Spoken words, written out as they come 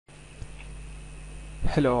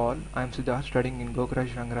Hello all, I am Siddharth studying in Gokraj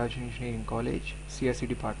Rangaraj Engineering College, CSE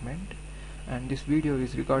department, and this video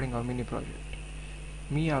is regarding our mini project.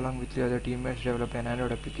 Me along with the other teammates developed an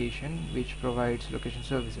Android application which provides location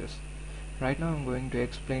services. Right now I am going to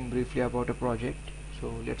explain briefly about a project,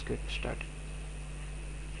 so let's get started.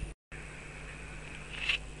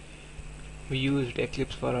 We used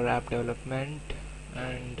Eclipse for our app development,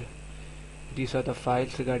 and these are the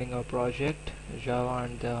files regarding our project, Java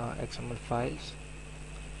and the XML files.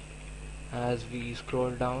 As we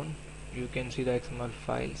scroll down, you can see the XML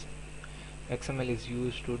files. XML is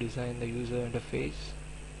used to design the user interface.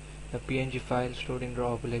 The PNG file stored in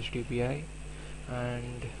drawable HDPI,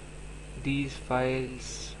 and these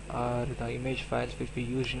files are the image files which we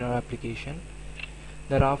use in our application.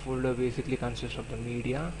 The raw folder basically consists of the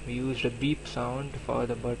media. We used a beep sound for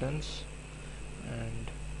the buttons, and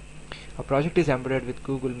our project is embedded with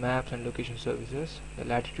Google Maps and location services. The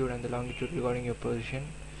latitude and the longitude regarding your position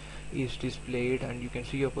is displayed, and you can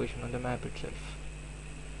see your position on the map itself.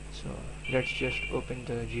 So let's just open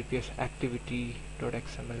the GPS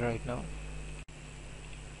activity.xml right now.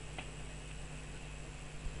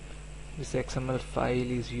 This XML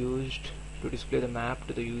file is used to display the map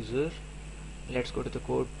to the user. Let's go to the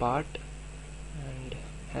code part, and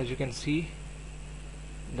as you can see,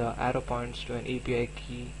 the arrow points to an API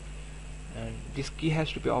key, and this key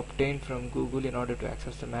has to be obtained from Google in order to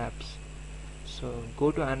access the maps. So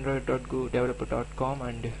go to android.godeveloper.com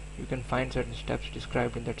and you can find certain steps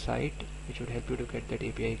described in that site which would help you to get that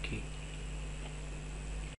API key.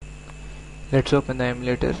 Let's open the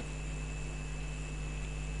emulator,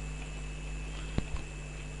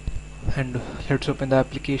 and let's open the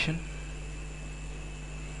application.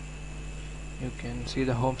 You can see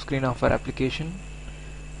the home screen of our application.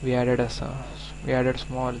 We added a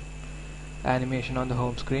small animation on the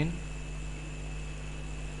home screen.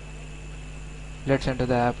 Let's enter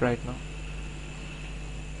the app right now.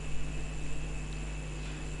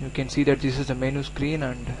 You can see that this is the menu screen,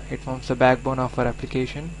 and it forms the backbone of our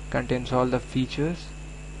application, contains all the features,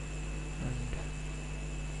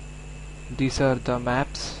 and these are the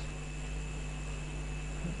maps.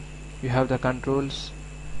 You have the controls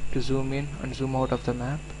to zoom in and zoom out of the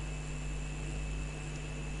map.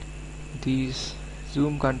 These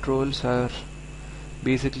zoom controls are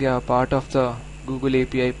basically a part of the Google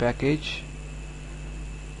API package.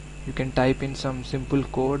 You can type in some simple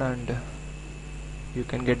code and you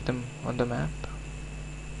can get them on the map.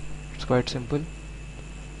 It's quite simple.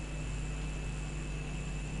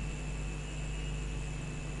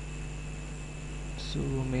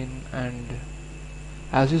 Zoom in, and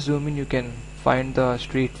as you zoom in you can find the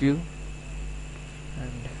street view,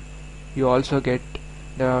 and you also get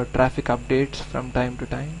the traffic updates from time to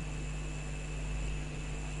time.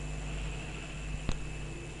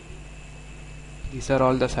 These are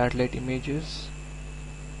all the satellite images.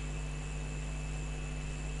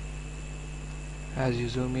 As you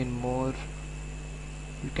zoom in more,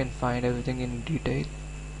 you can find everything in detail.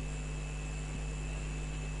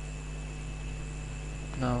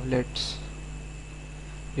 Now let's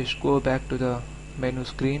just go back to the menu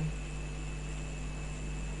screen,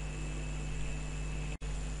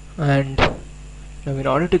 and now in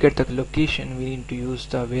order to get the location we need to use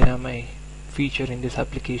the Where Am I feature in this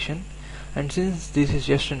application. And since this is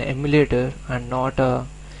just an emulator and not a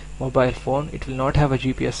mobile phone, it will not have a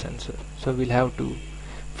GPS sensor, so we'll have to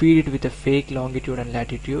feed it with a fake longitude and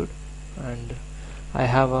latitude, and I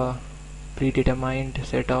have a predetermined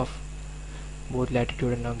set of both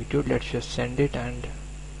latitude and longitude. Let's just send it, and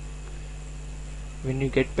when you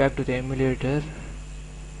get back to the emulator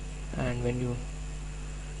and when you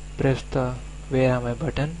press the Where Am I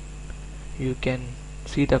button, you can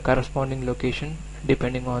see the corresponding location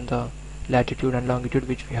depending on the latitude and longitude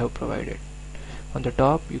which we have provided. On the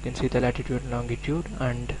top you can see the latitude and longitude,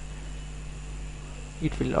 and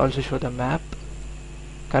it will also show the map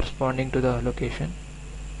corresponding to the location.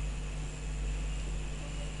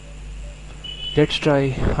 Let's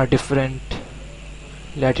try a different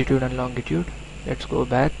latitude and longitude. Let's go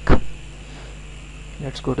back.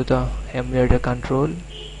 Let's go to the emulator control,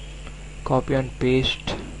 copy and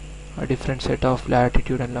paste a different set of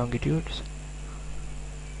latitude and longitudes.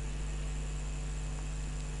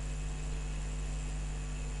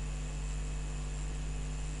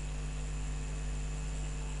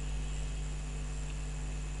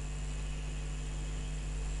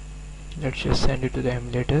 Let's just send it to the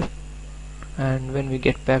emulator, and when we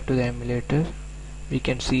get back to the emulator we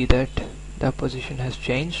can see that the position has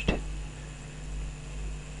changed,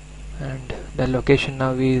 and the location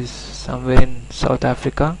now is somewhere in South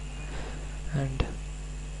Africa, and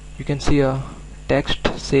you can see a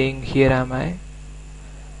text saying "Here am I,"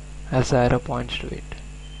 as the arrow points to it.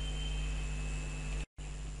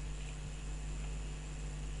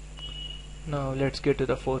 Now let's get to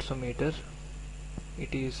the force-o-meter.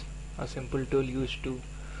 It is a simple tool used to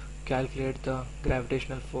calculate the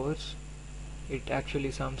gravitational force. It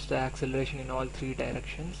actually sums the acceleration in all three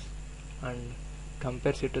directions and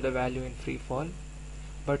compares it to the value in free fall.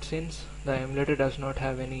 But since the emulator does not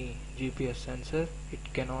have any GPS sensor,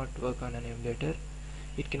 it cannot work on an emulator.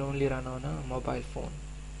 It can only run on a mobile phone.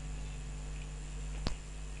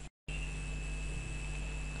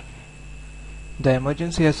 The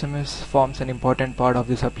emergency SMS forms an important part of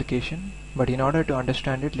this application, but in order to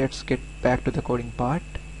understand it, let's get back to the coding part.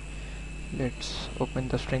 Let's open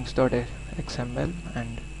the strings.xml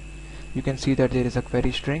and you can see that there is a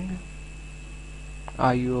query string.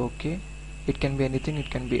 Are you okay? It can be anything, it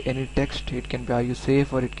can be any text, it can be are you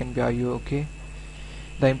safe, or it can be are you okay.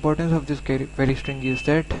 The importance of this query string is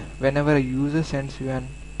that whenever a user sends you a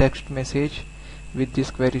text message with this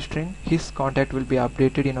query string, his contact will be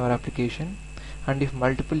updated in our application. And if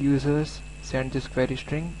multiple users send this query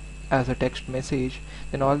string as a text message,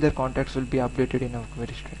 then all their contacts will be updated in our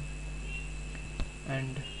query string.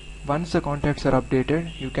 And once the contacts are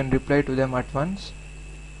updated, you can reply to them at once.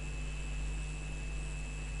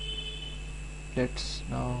 Let's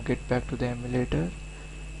now get back to the emulator.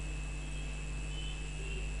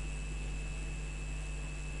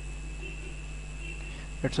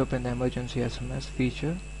 Let's open the emergency SMS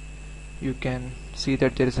feature. You can see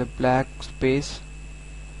that there is a black space.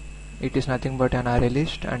 It is nothing but an array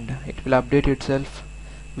list, and it will update itself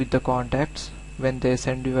with the contacts when they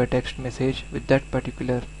send you a text message with that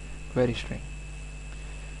particular query string.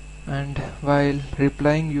 And while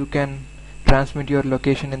replying, you can transmit your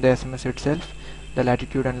location in the SMS itself. The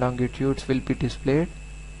latitude and longitudes will be displayed,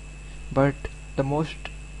 but the most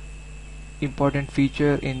important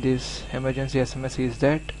feature in this emergency SMS is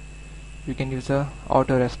that you can use a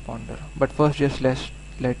autoresponder. But first, just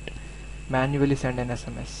let manually send an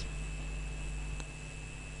SMS.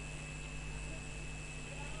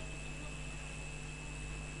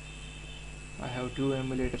 I have two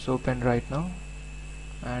emulators open right now,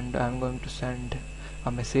 and I'm going to send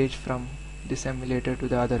a message from this emulator to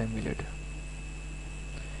the other emulator.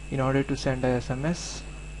 In order to send a SMS,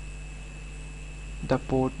 the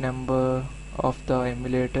port number of the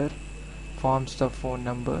emulator forms the phone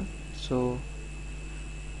number, so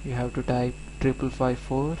you have to type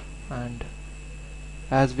 5554, and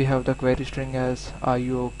as we have the query string as are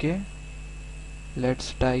you okay,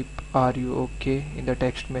 let's type are you okay in the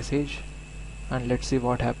text message and let's see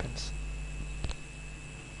what happens.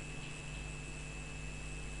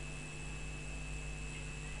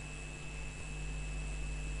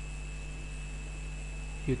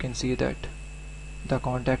 You can see that the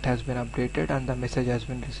contact has been updated and the message has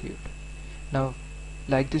been received. Now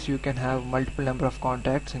like this, you can have multiple number of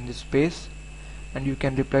contacts in this space, and you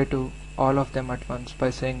can reply to all of them at once by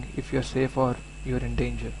saying if you're safe or you're in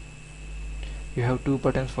danger. You have two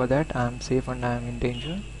buttons for that, I am safe and I am in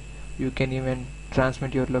danger. You can even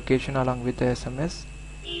transmit your location along with the SMS,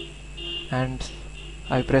 and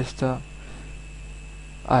I press the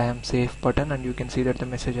I am safe button and you can see that the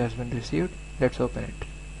message has been received. Let's open it.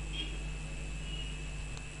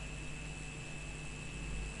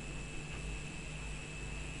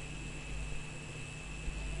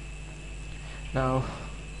 Now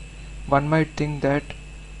one might think that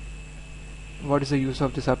what is the use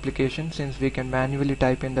of this application, since we can manually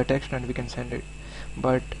type in the text and we can send it,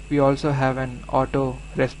 but we also have an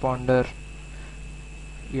autoresponder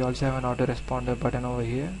button over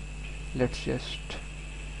here. Let's just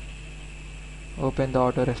open the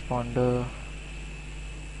autoresponder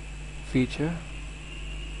feature.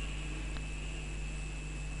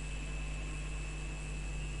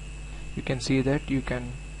 You can see that you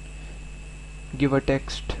can give a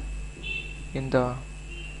text in the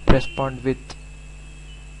respond with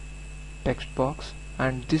text box,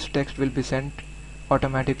 and this text will be sent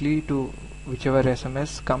automatically to whichever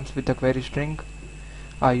SMS comes with the query string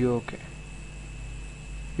are you okay.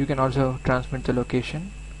 You can also transmit the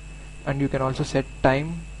location, and you can also set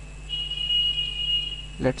time.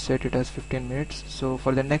 Let's set it as 15 minutes. So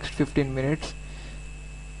for the next 15 minutes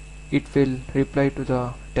it will reply to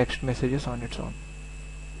the text messages on its own.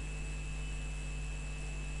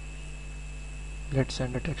 Let's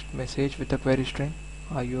send a text message with the query string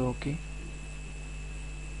are you okay.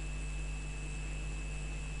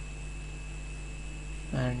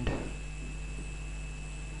 And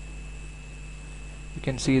you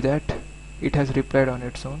can see that it has replied on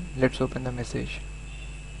its own. Let's open the message.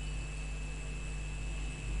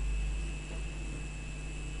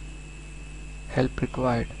 Help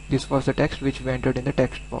required. This was the text which we entered in the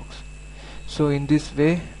text box. So in this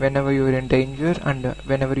way, whenever you are in danger and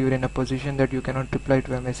whenever you are in a position that you cannot reply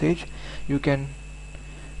to a message, you can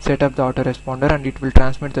set up the autoresponder and it will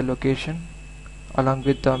transmit the location along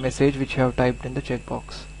with the message which you have typed in the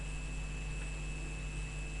checkbox.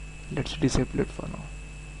 Let's disable it for now.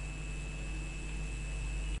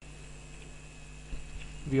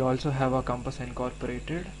 We also have a compass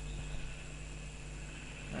incorporated,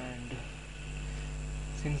 and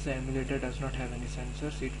since the emulator does not have any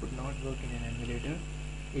sensors, it would not work in an emulator.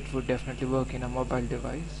 It would definitely work in a mobile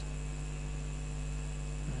device.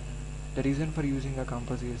 The reason for using a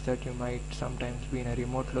compass is that you might sometimes be in a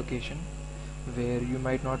remote location where you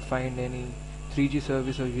might not find any 3G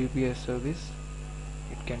service or GPS service.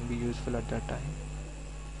 It can be useful at that time.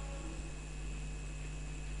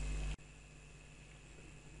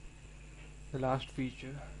 The last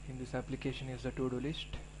feature in this application is the to-do list.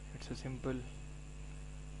 It's a simple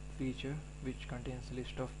feature which contains a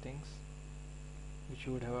list of things which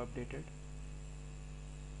you would have updated.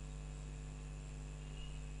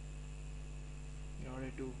 In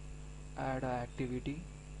order to add an activity,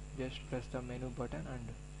 just press the menu button and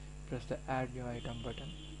press the add new item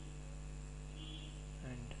button,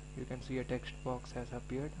 and you can see a text box has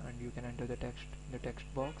appeared and you can enter the text in the text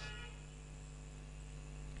box.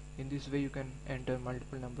 In this way you can enter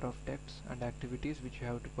multiple number of texts and activities which you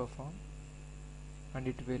have to perform, and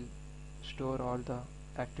it will store all the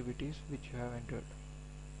activities which you have entered.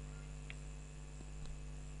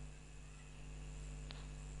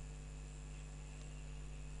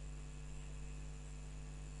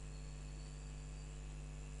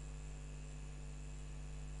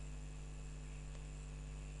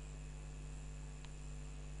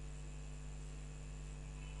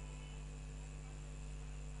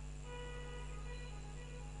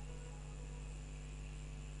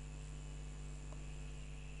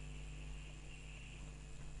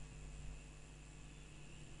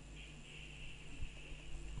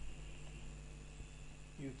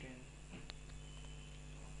 You can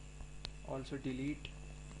also delete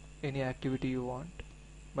any activity you want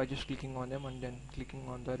by just clicking on them and then clicking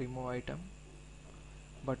on the remove item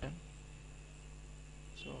button.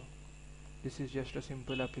 So this is just a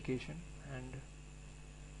simple application, and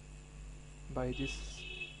by this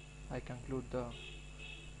I conclude the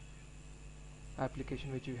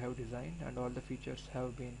application which you have designed, and all the features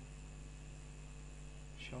have been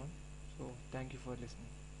shown. So thank you for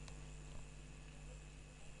listening.